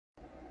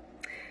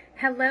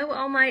Hello,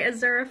 all my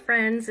Azura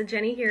friends.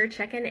 Jennie here,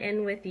 checking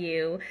in with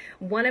you.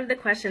 One of the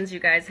questions you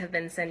guys have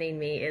been sending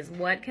me is,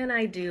 what can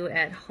I do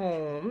at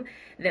home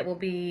that will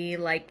be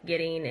like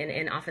getting an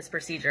in-office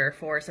procedure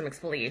for some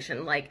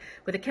exfoliation, like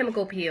with a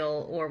chemical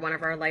peel or one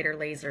of our lighter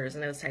lasers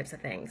and those types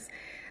of things.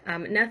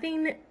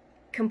 Nothing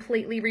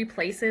completely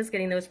replaces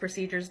getting those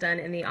procedures done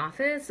in the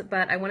office,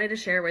 but I wanted to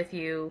share with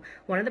you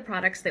one of the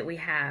products that we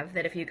have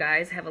that if you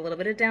guys have a little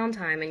bit of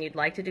downtime and you'd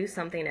like to do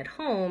something at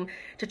home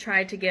to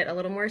try to get a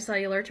little more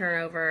cellular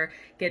turnover,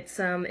 get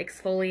some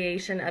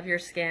exfoliation of your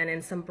skin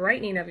and some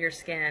brightening of your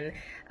skin.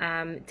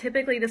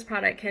 Typically this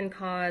product can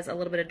cause a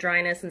little bit of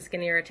dryness and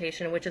skin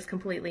irritation, which is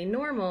completely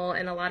normal,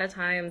 and a lot of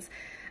times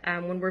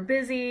when we're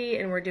busy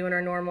and we're doing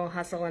our normal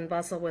hustle and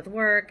bustle with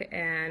work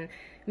and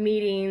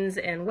meetings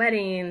and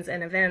weddings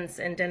and events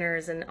and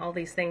dinners and all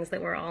these things that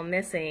we're all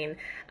missing,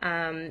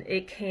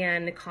 it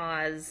can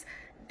cause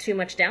too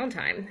much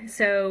downtime.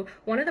 So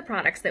one of the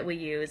products that we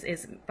use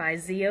is by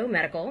ZO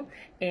Medical,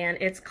 and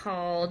it's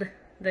called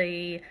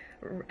the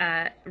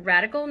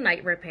Radical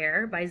Night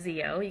Repair by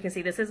ZO. You can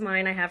see this is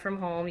mine I have from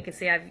home. You can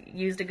see I've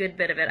used a good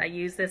bit of it. I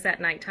use this at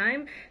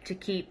nighttime to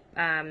keep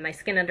my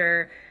skin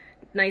under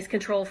nice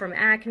control from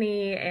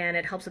acne, and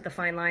it helps with the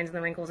fine lines and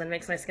the wrinkles and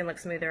makes my skin look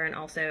smoother, and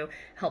also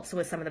helps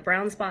with some of the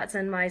brown spots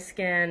in my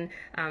skin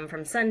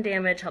from sun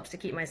damage, helps to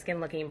keep my skin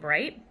looking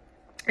bright.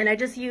 And I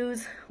just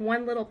use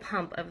one little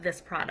pump of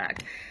this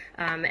product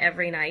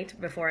every night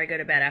before I go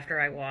to bed after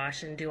I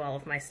wash and do all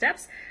of my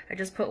steps. I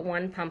just put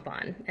one pump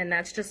on, and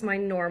that's just my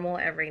normal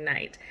every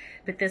night.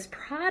 But this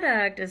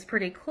product is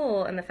pretty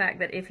cool in the fact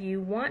that if you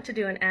want to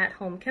do an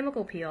at-home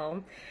chemical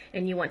peel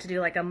and you want to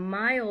do like a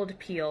mild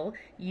peel,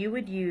 you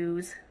would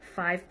use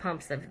 5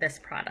 pumps of this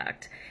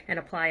product and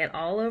apply it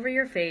all over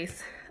your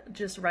face,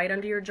 just right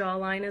under your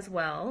jawline as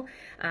well,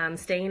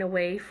 staying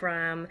away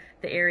from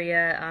the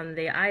area on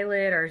the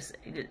eyelid or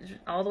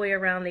all the way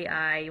around the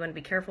eye. You want to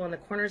be careful in the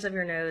corners of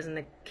your nose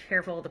and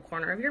careful of the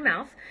corner of your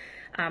mouth.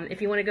 If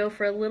you want to go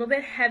for a little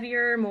bit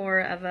heavier, more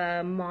of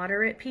a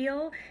moderate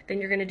peel, then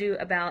you're going to do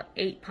about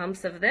 8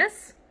 pumps of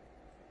this.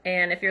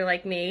 And if you're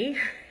like me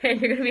and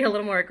you're going to be a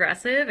little more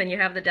aggressive and you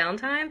have the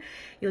downtime,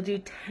 you'll do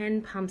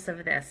 10 pumps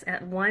of this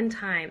at one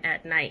time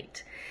at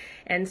night.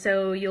 And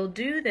so you'll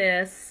do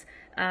this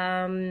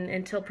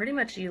until pretty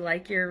much you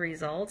like your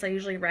results. I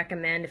usually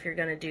recommend, if you're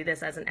going to do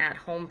this as an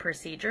at-home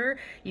procedure,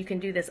 you can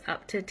do this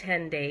up to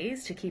 10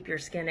 days to keep your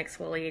skin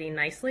exfoliating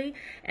nicely,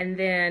 and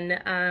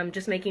then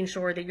just making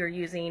sure that you're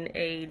using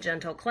a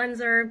gentle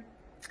cleanser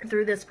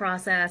through this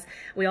process.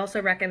 We also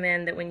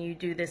recommend that when you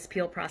do this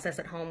peel process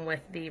at home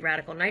with the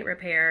Radical Night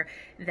Repair,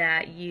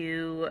 that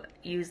you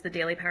use the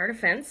Daily Power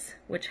Defense,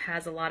 which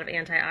has a lot of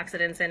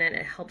antioxidants in it.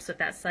 It helps with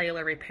that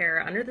cellular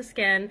repair under the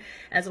skin,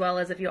 as well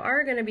as if you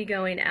are going to be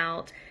going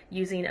out,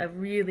 using a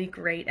really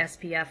great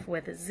SPF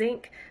with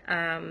zinc.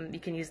 You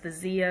can use the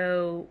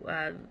ZO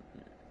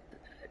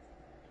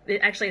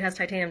it has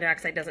titanium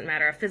dioxide, doesn't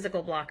matter, a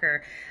physical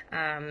blocker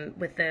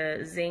with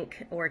the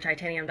zinc or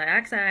titanium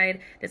dioxide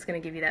that's going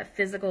to give you that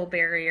physical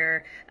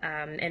barrier,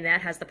 and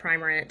that has the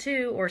primer in it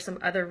too, or some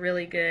other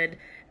really good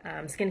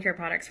skincare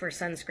products for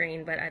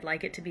sunscreen, but I'd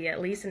like it to be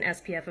at least an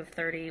SPF of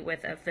 30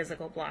 with a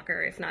physical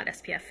blocker, if not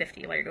SPF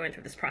 50, while you're going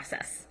through this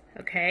process.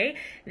 Okay,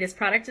 this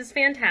product is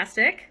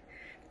fantastic.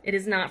 It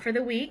is not for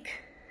the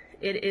weak.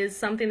 It is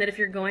something that if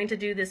you're going to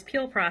do this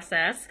peel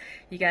process,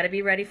 you got to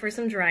be ready for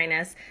some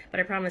dryness, but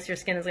I promise your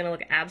skin is going to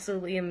look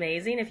absolutely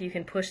amazing if you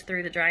can push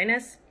through the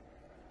dryness.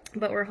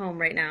 But we're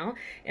home right now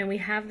and we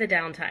have the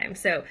downtime.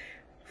 So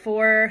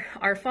for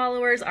our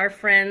followers, our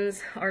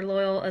friends, our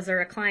loyal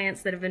Azura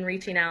clients that have been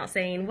reaching out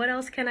saying, what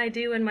else can I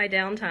do in my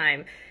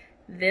downtime?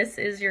 This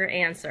is your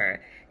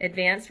answer.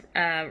 Advanced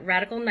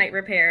Radical Night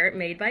Repair,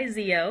 made by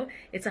ZO.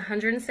 It's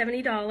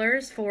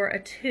 $170 for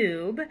a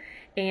tube.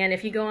 And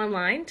if you go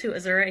online to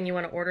Azura and you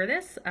want to order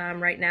this,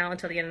 right now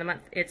until the end of the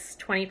month, it's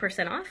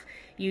 20% off.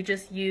 You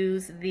just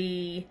use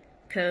the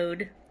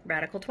code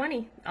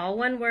Radical20, all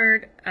one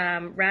word,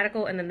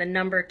 Radical, and then the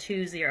number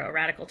 20,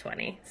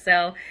 Radical20.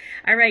 So,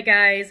 all right,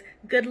 guys,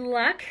 good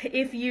luck.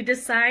 If you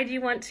decide you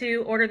want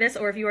to order this,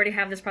 or if you already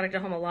have this product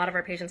at home, a lot of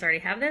our patients already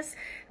have this.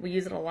 We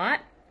use it a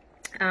lot.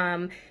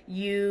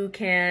 You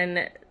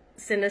can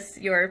send us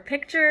your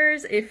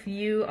pictures. If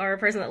you are a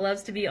person that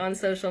loves to be on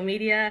social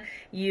media,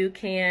 you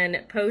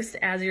can post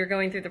as you're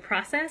going through the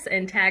process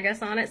and tag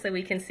us on it so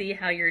we can see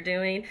how you're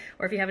doing.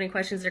 Or if you have any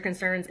questions or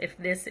concerns, if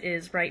this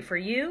is right for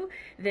you,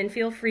 then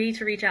feel free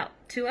to reach out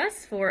to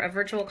us for a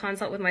virtual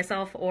consult with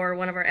myself or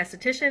one of our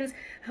estheticians.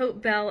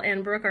 Hope, Belle,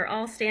 and Brooke are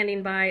all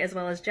standing by, as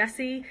well as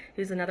Jessie,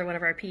 who's another one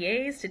of our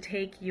PAs, to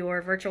take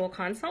your virtual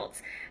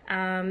consults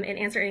and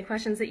answer any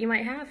questions that you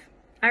might have.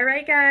 All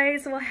right,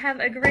 guys, well, have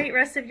a great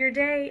rest of your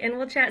day, and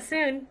we'll chat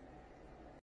soon.